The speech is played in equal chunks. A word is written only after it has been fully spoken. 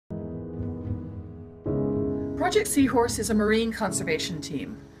Project Seahorse is a marine conservation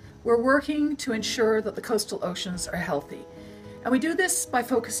team. We're working to ensure that the coastal oceans are healthy. And we do this by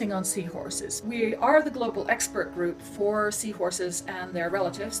focusing on seahorses. We are the global expert group for seahorses and their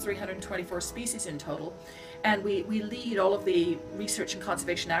relatives, 324 species in total, and we lead all of the research and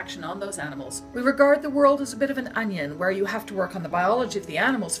conservation action on those animals. We regard the world as a bit of an onion where you have to work on the biology of the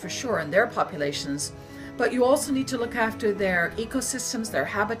animals for sure and their populations, but you also need to look after their ecosystems, their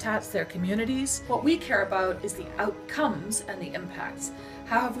habitats, their communities. What we care about is the outcomes and the impacts.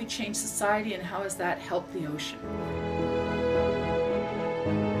 How have we changed society and how has that helped the ocean?